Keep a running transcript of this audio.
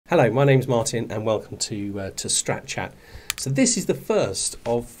Hello, my name's Martin and welcome to Strat Chat. So this is the first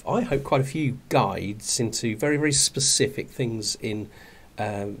of, I hope, quite a few guides into very, very specific things in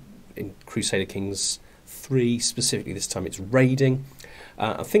Crusader Kings 3, specifically this time it's raiding.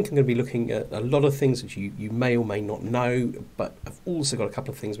 I think I'm going to be looking at a lot of things that you may or may not know, but I've also got a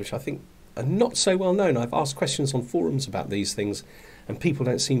couple of things which I think are not so well known. I've asked questions on forums about these things and people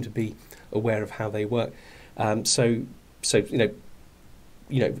don't seem to be aware of how they work. So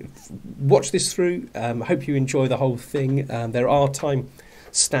watch this through. I hope you enjoy the whole thing. There are time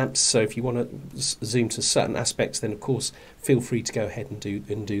stamps, so if you want to zoom to certain aspects, then of course feel free to go ahead and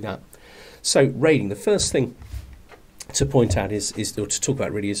do that. So raiding, the first thing to point out is or to talk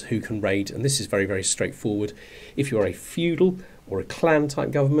about really is who can raid, and this is very, very straightforward. If you are a feudal or a clan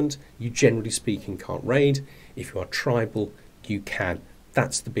type government, you generally speaking can't raid. If you are tribal, you can.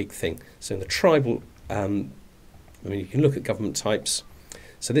 That's the big thing. So in the tribal, you can look at government types.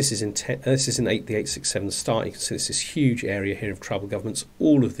 So this is in the 867 start. You can see this huge area here of tribal governments.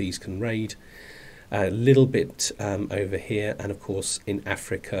 All of these can raid. A little bit over here, and of course in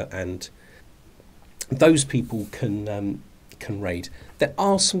Africa, and those people can raid. There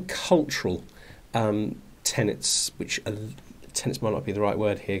are some cultural tenets, which tenets might not be the right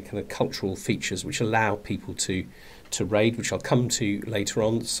word here. Kind of cultural features which allow people to raid, which I'll come to later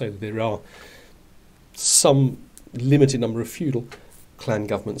on. So there are some limited number of feudal clan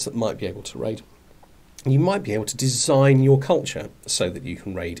governments that might be able to raid. You might be able to design your culture so that you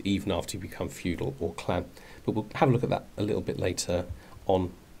can raid even after you become feudal or clan, but we'll have a look at that a little bit later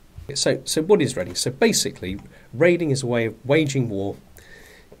on. So what is raiding? So basically, raiding is a way of waging war,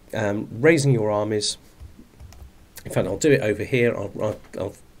 raising your armies. In fact, I'll do it over here.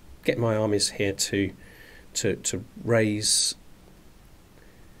 I'll get my armies here to raise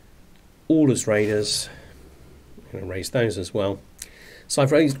all as raiders. I'm going to raise those as well. So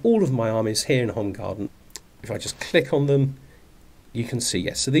I've raised all of my armies here in Home Garden. If I just click on them, you can see,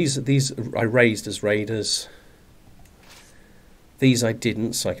 yes, so these I raised as raiders. These I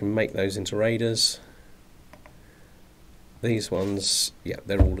didn't, so I can make those into raiders. These ones, yeah,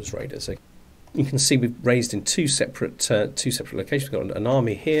 they're all as raiders. So you can see we've raised in two separate locations. We've got an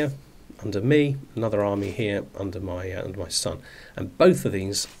army here under me, another army here under my son, and both of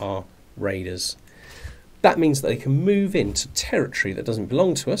these are raiders. That means that they can move into territory that doesn't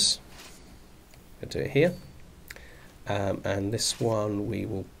belong to us. I'll do it here. And this one we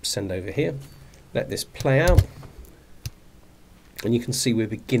will send over here. Let this play out. And you can see we're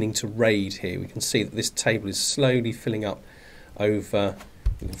beginning to raid here. We can see that this table is slowly filling up over,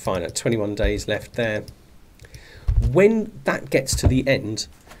 you can find out 21 days left there. When that gets to the end,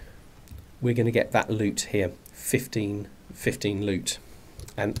 we're going to get that loot here, 15 loot.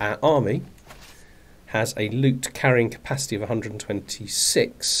 And our army has a loot carrying capacity of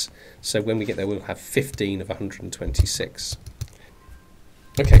 126, so when we get there we'll have 15 of 126.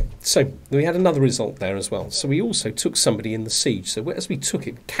 Okay, so we had another result there as well. So we also took somebody in the siege. So as we took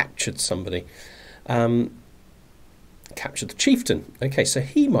it, captured somebody, captured the chieftain. Okay, so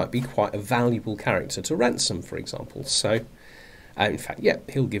he might be quite a valuable character to ransom, for example. So in fact, yeah,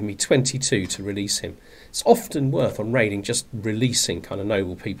 he'll give me 22 to release him. It's often worth on raiding just releasing kind of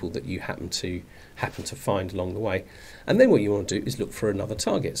noble people that you happen to find along the way. And then what you want to do is look for another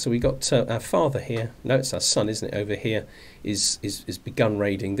target. So we got our father here. No, it's our son, isn't it? Over here is begun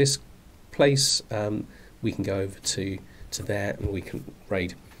raiding this place. We can go over to there and we can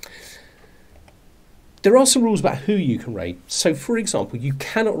raid. There are some rules about who you can raid. So, for example, you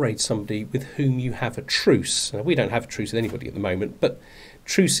cannot raid somebody with whom you have a truce. Now, we don't have a truce with anybody at the moment, but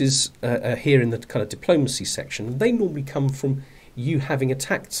truces are here in the kind of diplomacy section. They normally come from you having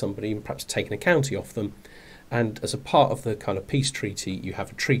attacked somebody and perhaps taken a county off them. And as a part of the kind of peace treaty, you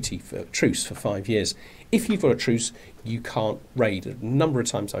have a truce for 5 years. If you've got a truce, you can't raid. A number of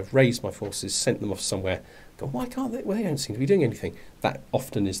times I've raised my forces, sent them off somewhere, go, why can't they? Well, they don't seem to be doing anything. That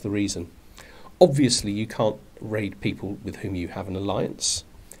often is the reason. Obviously, you can't raid people with whom you have an alliance,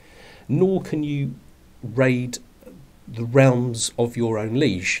 nor can you raid the realms of your own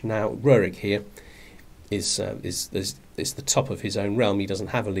liege. Now, Rurik here is the top of his own realm. He doesn't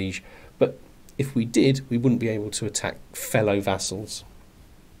have a liege, but if we did, we wouldn't be able to attack fellow vassals.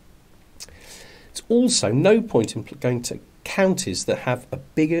 It's also no point in going to counties that have a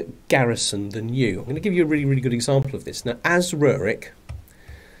bigger garrison than you. I'm going to give you a really, really good example of this. Now, as Rurik,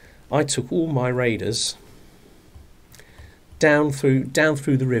 I took all my raiders down through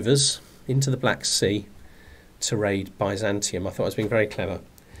the rivers into the Black Sea to raid Byzantium. I thought I was being very clever.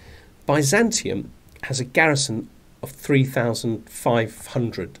 Byzantium has a garrison of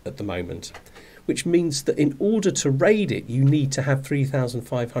 3,500 at the moment, which means that in order to raid it, you need to have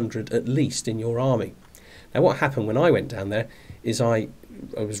 3,500 at least in your army. Now, what happened when I went down there is I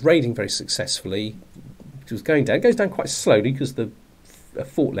was raiding very successfully. It was going down. It goes down quite slowly because the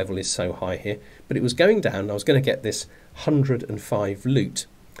fort level is so high here, but it was going down, and I was going to get this 105 loot.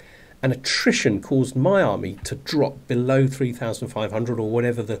 And attrition caused my army to drop below 3,500 or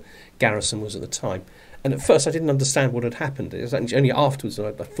whatever the garrison was at the time. And at first I didn't understand what had happened. It was only afterwards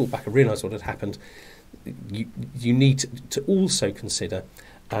that I thought back and realised what had happened. You need to also consider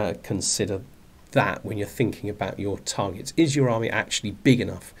that when you're thinking about your targets. Is your army actually big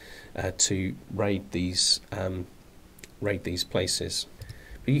enough to raid these places?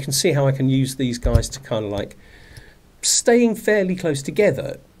 But you can see how I can use these guys to kind of like staying fairly close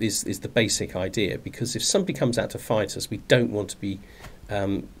together is the basic idea, because if somebody comes out to fight us, we don't want to be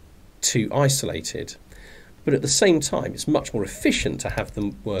too isolated. But at the same time, it's much more efficient to have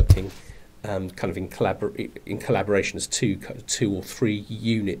them working kind of in collaboration as two or three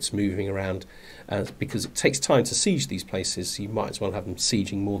units moving around, because it takes time to siege these places. So you might as well have them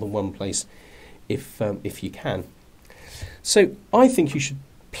sieging more than one place if you can. So I think you should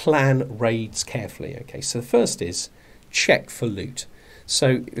plan raids carefully. Okay, so the first is check for loot.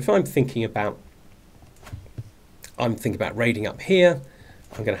 So if I'm thinking about raiding up here,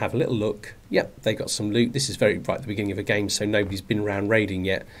 I'm going to have a little look. Yep, they got some loot. This is right at the beginning of a game, so nobody's been around raiding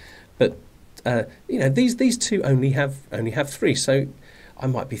yet. But these two only have 3. So I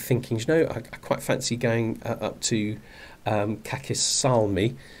might be thinking, I quite fancy going up to Kakis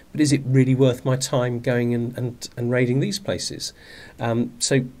Salmi, but is it really worth my time going and raiding these places?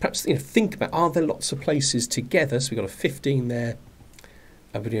 So perhaps think about, are there lots of places together? So we've got a 15 there,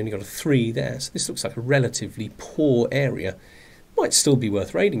 but we only got a 3 there. So this looks like a relatively poor area. Might still be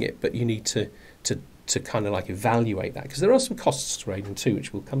worth raiding it, but you need to kind of like evaluate that, because there are some costs to raiding too,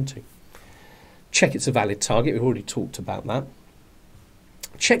 which we'll come to. Check it's a valid target. We've already talked about that.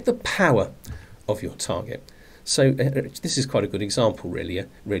 Check the power of your target. So this is quite a good example, really.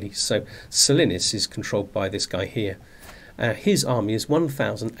 So Salinis is controlled by this guy here. His army is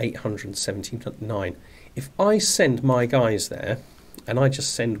 1,879. If I send my guys there, and I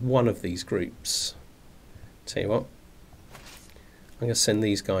just send one of these groups, tell you what, I'm going to send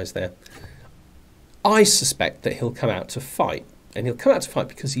these guys there. I suspect that he'll come out to fight, and he'll come out to fight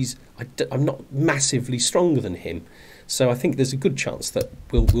because I'm not massively stronger than him. So I think there's a good chance that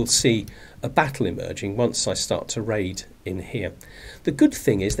we'll see a battle emerging once I start to raid in here. The good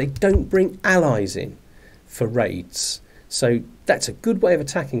thing is they don't bring allies in for raids. So that's a good way of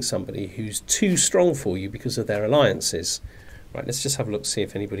attacking somebody who's too strong for you because of their alliances. Right, let's just have a look, see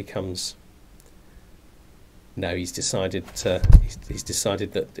if anybody comes. No, he's decided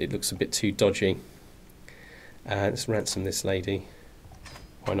that it looks a bit too dodgy. Let's ransom this lady.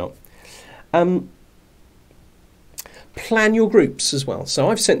 Why not? Plan your groups as well. So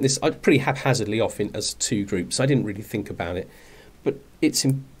I've sent this pretty haphazardly off as 2 groups. I didn't really think about it, but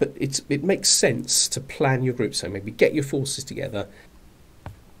it makes sense to plan your groups. So maybe get your forces together.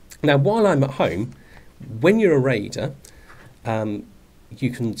 Now, while I'm at home, when you're a raider, you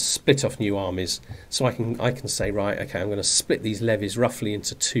can split off new armies. So I can say, right, okay, I'm going to split these levies roughly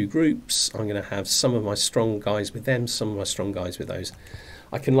into 2 groups. I'm going to have some of my strong guys with them, some of my strong guys with those.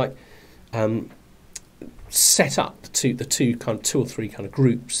 I can set up the two or three kind of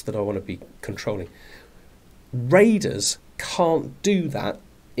groups that I want to be controlling. Raiders can't do that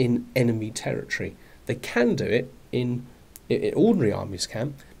in enemy territory. They can do it in ordinary armies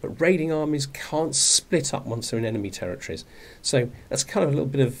can, but raiding armies can't split up once they're in enemy territories. So that's kind of a little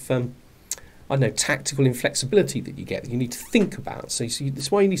bit of tactical inflexibility that you get that you need to think about. So that's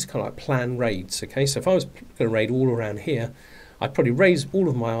why you need to kind of plan raids. Okay, so if I was going to raid all around here, I'd probably raise all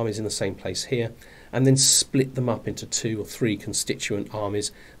of my armies in the same place here, and then split them up into 2 or 3 constituent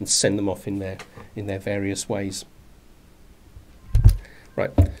armies and send them off in their various ways. Right,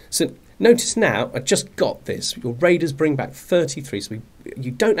 so notice now, I just got this. Your raiders bring back 33, so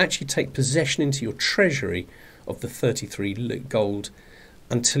you don't actually take possession into your treasury of the 33 gold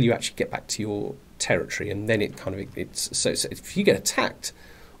until you actually get back to your territory, and then so if you get attacked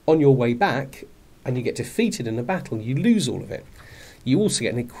on your way back and you get defeated in a battle, you lose all of it. You also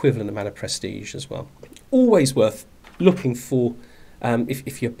get an equivalent amount of prestige as well. Always worth looking for,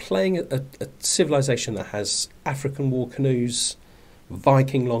 if you're playing a civilization that has African war canoes,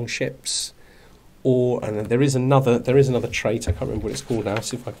 Viking longships, and there is another trait, I can't remember what it's called now,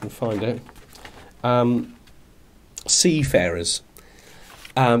 see if I can find it. Seafarers,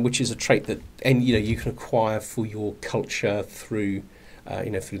 which is a trait that you can acquire for your culture through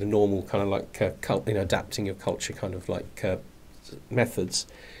through the normal kind of like adapting your culture kind of like methods.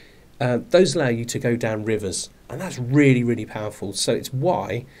 those allow you to go down rivers, and that's really, really powerful. So it's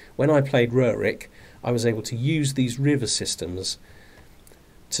why when I played Rurik, I was able to use these river systems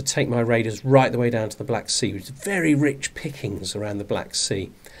to take my raiders right the way down to the Black Sea, which is very rich pickings around the Black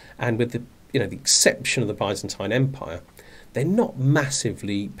Sea. And with the the exception of the Byzantine Empire, they're not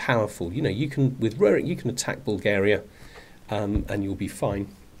massively powerful. You can, with Rurik, you can attack Bulgaria, and you'll be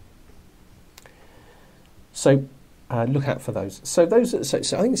fine. So look out for those. So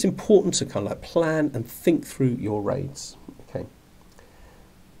so I think it's important to kind of like plan and think through your raids. Okay.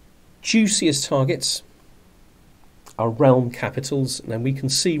 Juiciest targets are realm capitals. Now we can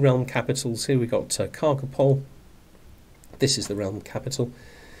see realm capitals here. We've got Kargopol. This is the realm capital.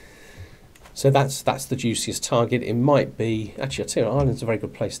 So that's the juiciest target. It might be, actually, I'll tell you, Ireland's a very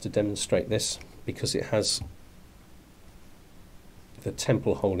good place to demonstrate this because it has the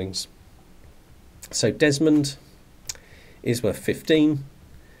temple holdings. So Desmond is worth 15,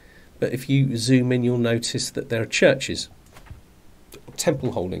 but if you zoom in, you'll notice that there are churches,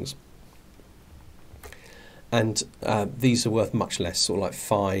 temple holdings, and these are worth much less, sort of like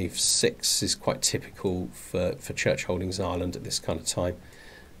 5, 6 is quite typical for church holdings in Ireland at this kind of time.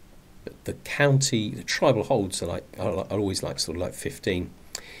 But the tribal holds are always like sort of like 15.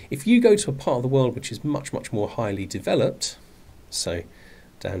 If you go to a part of the world which is much, much more highly developed, so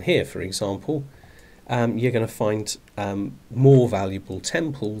down here, for example, you're going to find more valuable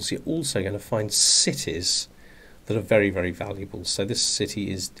temples. You're also going to find cities that are very, very valuable. So this city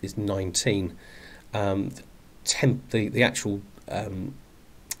is 19. The actual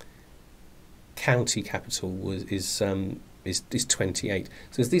county capital is 28.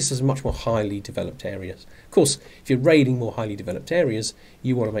 So these are much more highly developed areas. Of course, if you're raiding more highly developed areas,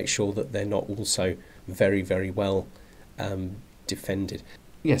 you want to make sure that they're not also very, very well defended.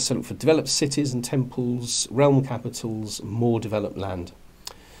 Yes, so look for developed cities and temples, realm capitals, more developed land.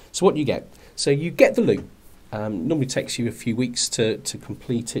 So what do you get? So you get the loot. Normally takes you a few weeks to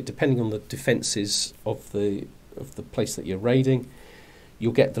complete it, depending on the defences of the place that you're raiding.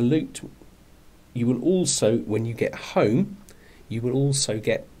 You'll get the loot. You will also, when you get home, you will also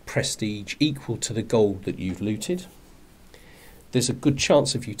get prestige equal to the gold that you've looted. There's a good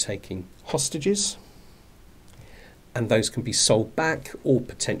chance of you taking hostages, and those can be sold back or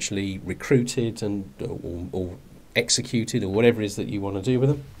potentially recruited and or executed or whatever it is that you want to do with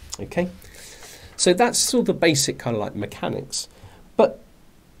them. Okay, so that's sort of the basic kind of like mechanics. But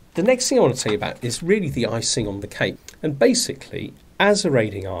the next thing I want to tell you about is really the icing on the cake. And basically, as a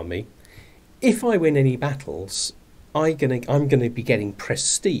raiding army, if I win any battles, I'm gonna be getting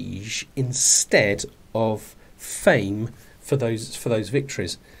prestige instead of fame for those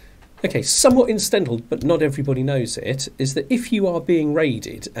victories. Okay, somewhat incidental, but not everybody knows it, is that if you are being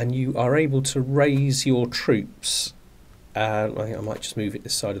raided and you are able to raise your troops, I think I might just move it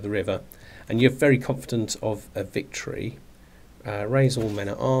this side of the river, and you're very confident of a victory, raise all men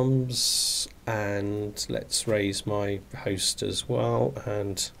at arms, and let's raise my host as well,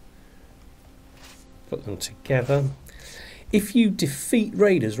 and put them together. If you defeat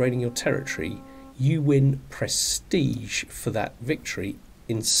raiders raiding your territory, you win prestige for that victory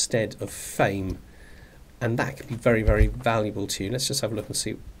instead of fame, and that can be very, very valuable to you. Let's just have a look and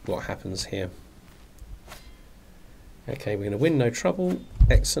see what happens here. Okay, we're going to win, no trouble.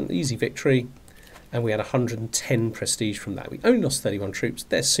 Excellent, easy victory, and we had 110 prestige from that. We only lost 31 troops.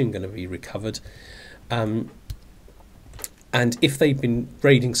 They're soon going to be recovered. And if they've been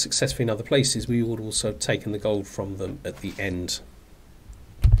raiding successfully in other places, we would also have taken the gold from them at the end.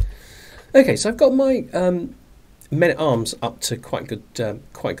 Okay, so I've got my men at arms up to quite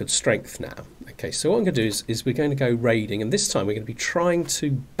good strength now. Okay, so what I'm going to do is we're going to go raiding, and this time we're going to be trying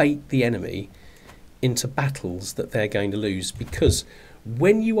to bait the enemy into battles that they're going to lose, because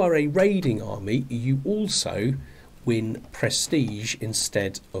when you are a raiding army, you also win prestige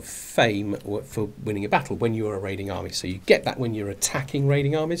instead of fame for winning a battle when you are a raiding army. So you get that when you're attacking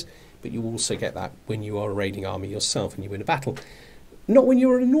raiding armies, but you also get that when you are a raiding army yourself and you win a battle. Not when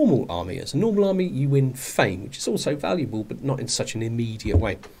you're a normal army. As a normal army, you win fame, which is also valuable, but not in such an immediate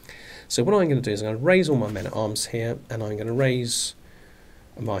way. So what I'm going to do is I'm going to raise all my men at arms here, and I'm going to raise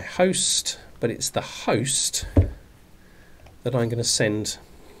my host, but it's the host that I'm going to send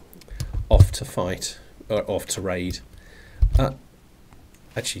off to fight, or off to raid.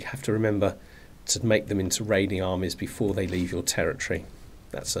 Actually, you have to remember to make them into raiding armies before they leave your territory.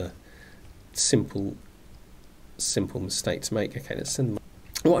 That's a simple mistake to make. Okay, let's send them.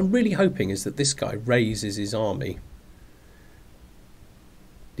 What I'm really hoping is that this guy raises his army.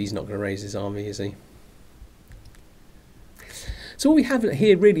 He's not going to raise his army, is he? So what we have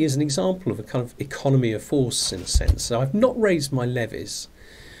here really is an example of a kind of economy of force in a sense. So I've not raised my levies,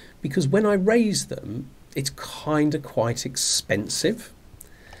 because when I raise them, it's kind of quite expensive,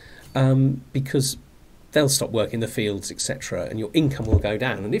 because they'll stop working in the fields, etc., and your income will go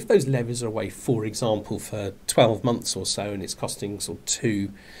down. And if those levies are away, for example, for 12 months or so, and it's costing sort of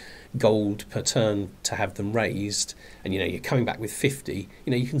 2 gold per turn to have them raised, and you're coming back with 50,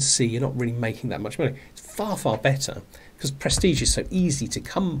 you can see you're not really making that much money. It's far, far better, because prestige is so easy to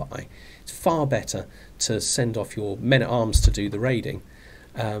come by. It's far better to send off your men-at-arms to do the raiding,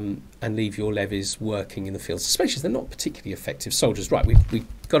 and leave your levies working in the fields, especially if they're not particularly effective soldiers. Right, we've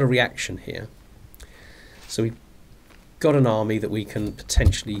got a reaction here. So we've got an army that we can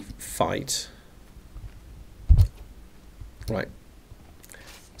potentially fight. Right,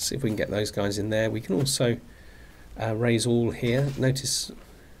 let's see if we can get those guys in there. We can also raise all here. Notice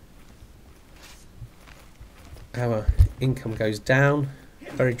our income goes down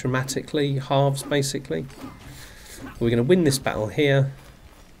very dramatically, halves basically. We're going to win this battle here.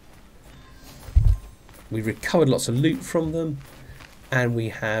 We've recovered lots of loot from them, and we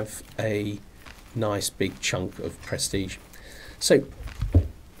have a nice big chunk of prestige. So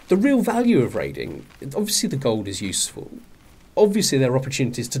the real value of raiding, obviously the gold is useful. Obviously there are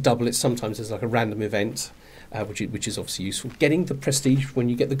opportunities to double it. Sometimes there's like a random event, which is obviously useful. Getting the prestige, when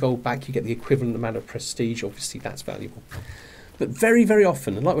you get the gold back, you get the equivalent amount of prestige. Obviously that's valuable. But very, very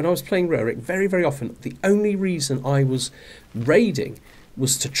often, and like when I was playing Rurik, very, very often, the only reason I was raiding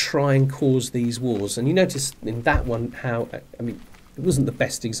was to try and cause these wars. And you notice in that one how, I mean, it wasn't the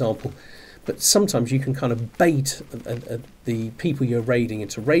best example, but sometimes you can kind of bait the people you're raiding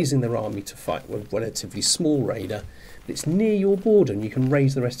into raising their army to fight a relatively small raider. But it's near your border, and you can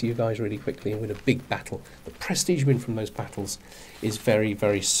raise the rest of your guys really quickly and win a big battle. The prestige win from those battles is very,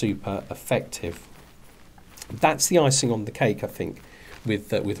 very super effective. That's the icing on the cake, I think,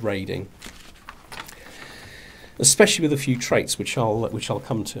 with raiding, especially with a few traits which I'll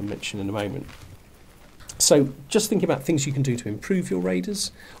come to and mention in a moment. So just thinking about things you can do to improve your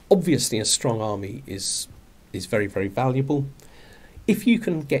raiders. Obviously a strong army is very, very valuable. If you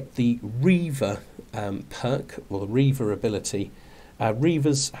can get the Reaver perk, or the Reaver ability,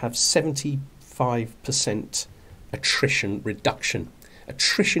 Reavers have 75% attrition reduction.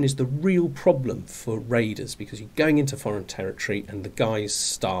 Attrition is the real problem for raiders, because you're going into foreign territory and the guys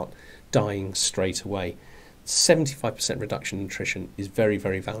start dying straight away. 75% reduction in attrition is very,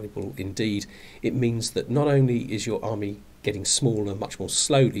 very valuable indeed. It means that not only is your army getting smaller much more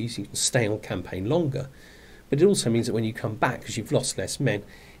slowly, so you can stay on campaign longer, but it also means that when you come back, because you've lost less men,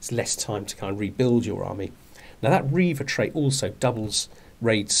 it's less time to kind of rebuild your army. Now that Reaver trait also doubles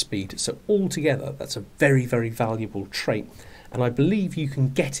raid speed, so altogether that's a very, very valuable trait. And I believe you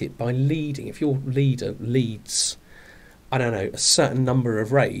can get it by leading. If your leader leads, I don't know, a certain number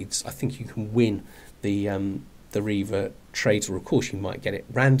of raids, I think you can win the Reaver trait, or of course you might get it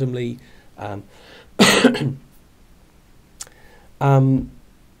randomly. The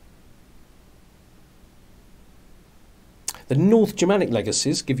North Germanic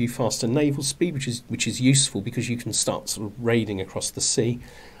legacies give you faster naval speed, which is useful because you can start sort of raiding across the sea.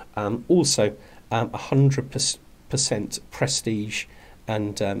 Also, 100% prestige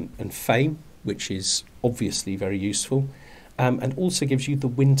and fame, which is obviously very useful, and also gives you the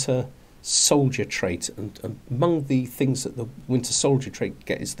winter soldier trait. And among the things that the winter soldier trait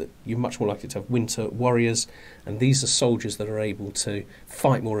get is that you're much more likely to have winter warriors, and these are soldiers that are able to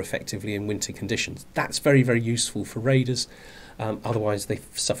fight more effectively in winter conditions. That's very, very useful for raiders. Otherwise they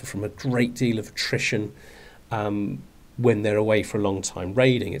suffer from a great deal of attrition when they're away for a long time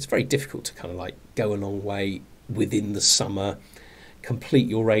raiding. It's very difficult to kind of like go a long way within the summer, complete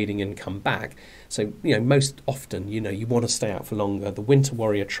your raiding and come back. So most often you want to stay out for longer. The winter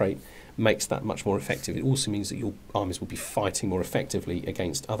warrior trait makes that much more effective. It also means that your armies will be fighting more effectively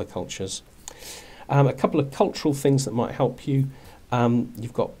against other cultures. A couple of cultural things that might help you.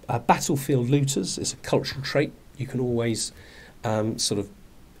 You've got battlefield looters. It's a cultural trait. You can always pimp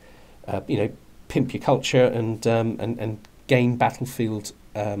your culture and gain battlefield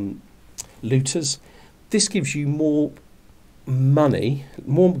looters. This gives you more money,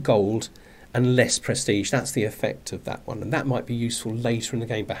 more gold, and less prestige. That's the effect of that one, and that might be useful later in the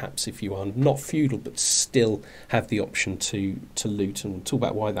game, perhaps if you are not feudal but still have the option to loot, and we'll talk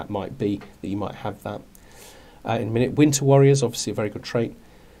about why that might be, that you might have that in a minute. Winter warriors, obviously a very good trait.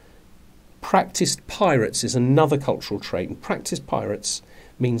 Practiced pirates is another cultural trait, and practiced pirates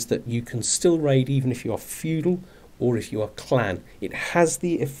means that you can still raid even if you are feudal or if you are clan. It has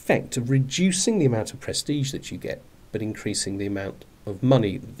the effect of reducing the amount of prestige that you get, but increasing the amount of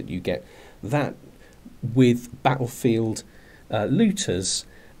money that you get. That, with battlefield looters,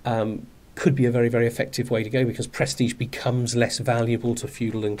 could be a very, very effective way to go, because prestige becomes less valuable to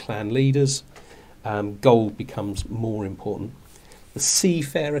feudal and clan leaders. Gold becomes more important. The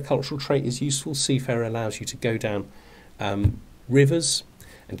seafarer cultural trait is useful. Seafarer allows you to go down rivers,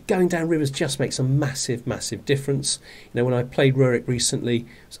 and going down rivers just makes a massive, massive difference. You know, when I played Rurik recently, I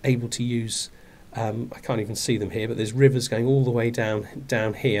was able to use, I can't even see them here, but there's rivers going all the way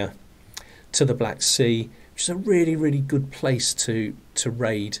down here to the Black Sea, which is a really, really good place to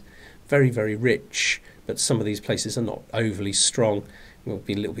raid. Very, very rich, but some of these places are not overly strong. You'll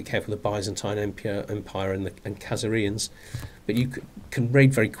be a little bit careful of the Byzantine Empire and Khazarians. But you can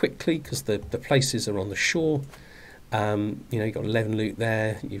raid very quickly because the places are on the shore. You know, you've got 11 loot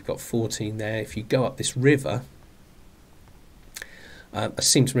there, you've got 14 there. If you go up this river, I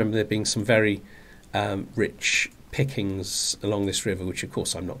seem to remember there being some very rich pickings along this river, which of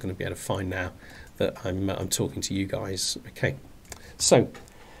course I'm not going to be able to find now that I'm talking to you guys. Okay, so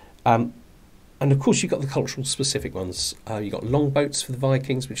and of course you've got the cultural specific ones. You've got longboats for the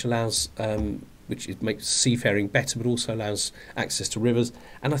Vikings, which allows makes seafaring better, but also allows access to rivers.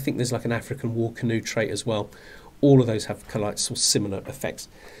 And I think there's like an African war canoe trait as well. All of those have kind of like sort of similar effects.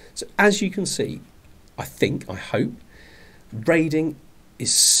 So as you can see, I hope, raiding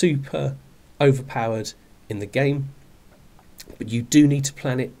is super overpowered in the game, but you do need to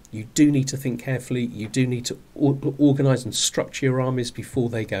plan it. You do need to think carefully. You do need to organise and structure your armies before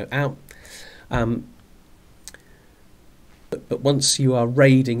they go out. But once you are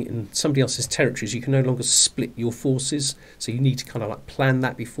raiding in somebody else's territories, you can no longer split your forces. So you need to kind of like plan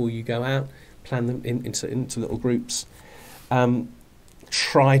that before you go out. Plan them into little groups.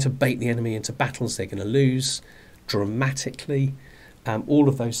 Try to bait the enemy into battles they're going to lose dramatically. All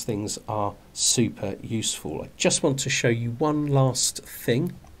of those things are super useful. I just want to show you one last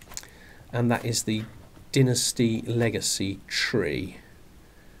thing, and that is the Dynasty Legacy tree.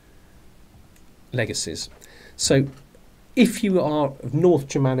 Legacies. So if you are of North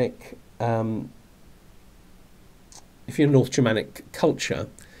Germanic, if you're North Germanic culture,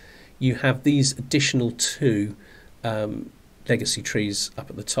 you have these additional two legacy trees up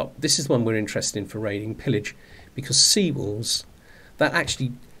at the top. This is the one we're interested in for raiding pillage, because sea wolves, that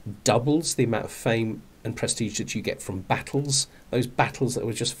actually doubles the amount of fame and prestige that you get from battles. Those battles that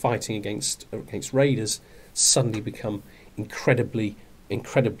were just fighting against raiders suddenly become incredibly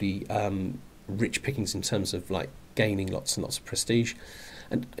rich pickings in terms of like gaining lots and lots of prestige,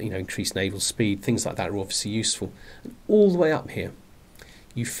 and increased naval speed. Things like that are obviously useful. And all the way up here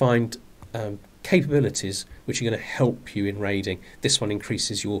you find capabilities which are going to help you in raiding. This one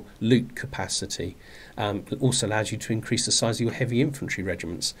increases your loot capacity. It also allows you to increase the size of your heavy infantry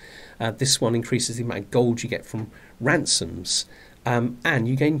regiments. This one increases the amount of gold you get from ransoms, and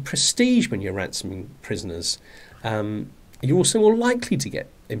you gain prestige when you're ransoming prisoners. You're also more likely to get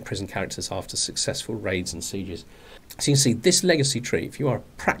imprisoned characters after successful raids and sieges. So you can see this legacy tree, if you are a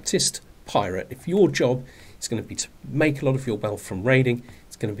practiced pirate, if your job is going to be to make a lot of your wealth from raiding,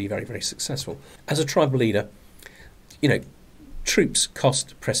 it's going to be very, very successful. As a tribal leader, troops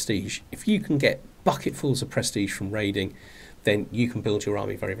cost prestige. If you can get bucketfuls of prestige from raiding, then you can build your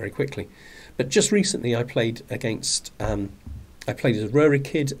army very, very quickly. But just recently I played against, I played as a Rurik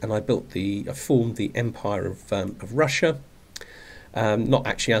kid, and I formed the Empire of Russia. Not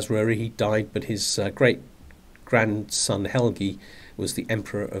actually as Rurik, he died, but his great-grandson Helgi was the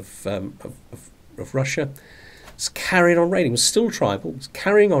Emperor of Russia. Was carrying on raiding, was still tribal, was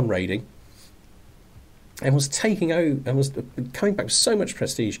carrying on raiding, and was taking over, and was coming back with so much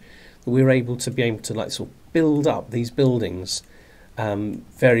prestige that we were able to like sort of build up these buildings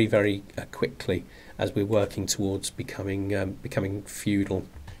very, very quickly as we're working towards becoming feudal.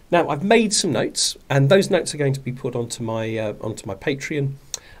 Now I've made some notes, and those notes are going to be put onto my Patreon.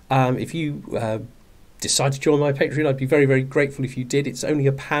 If you decide to join my Patreon, I'd be very, very grateful if you did. It's only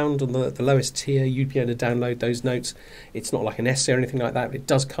 £1 on the lowest tier. You'd be able to download those notes. It's not like an essay or anything like that. It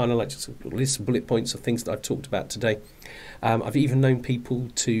does kind of like just list some bullet points of things that I've talked about today. I've even known people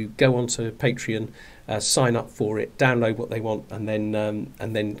to go onto Patreon, sign up for it, download what they want, and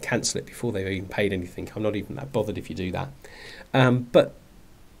then cancel it before they've even paid anything. I'm not even that bothered if you do that. But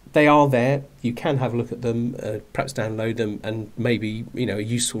they are there. You can have a look at them, perhaps download them, and maybe a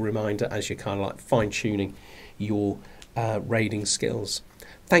useful reminder as you're kind of like fine-tuning your raiding skills.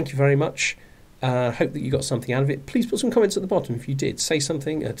 Thank you very much. Hope that you got something out of it. Please put some comments at the bottom if you did. Say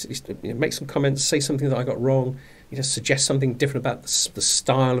something, make some comments, say something that I got wrong, suggest something different about the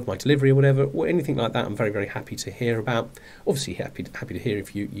style of my delivery or whatever, or anything like that. I'm very, very happy to hear about. Obviously happy to hear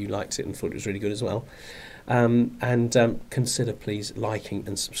if you liked it and thought it was really good as well. And consider please liking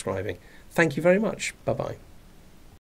and subscribing. Thank you very much. Bye-bye.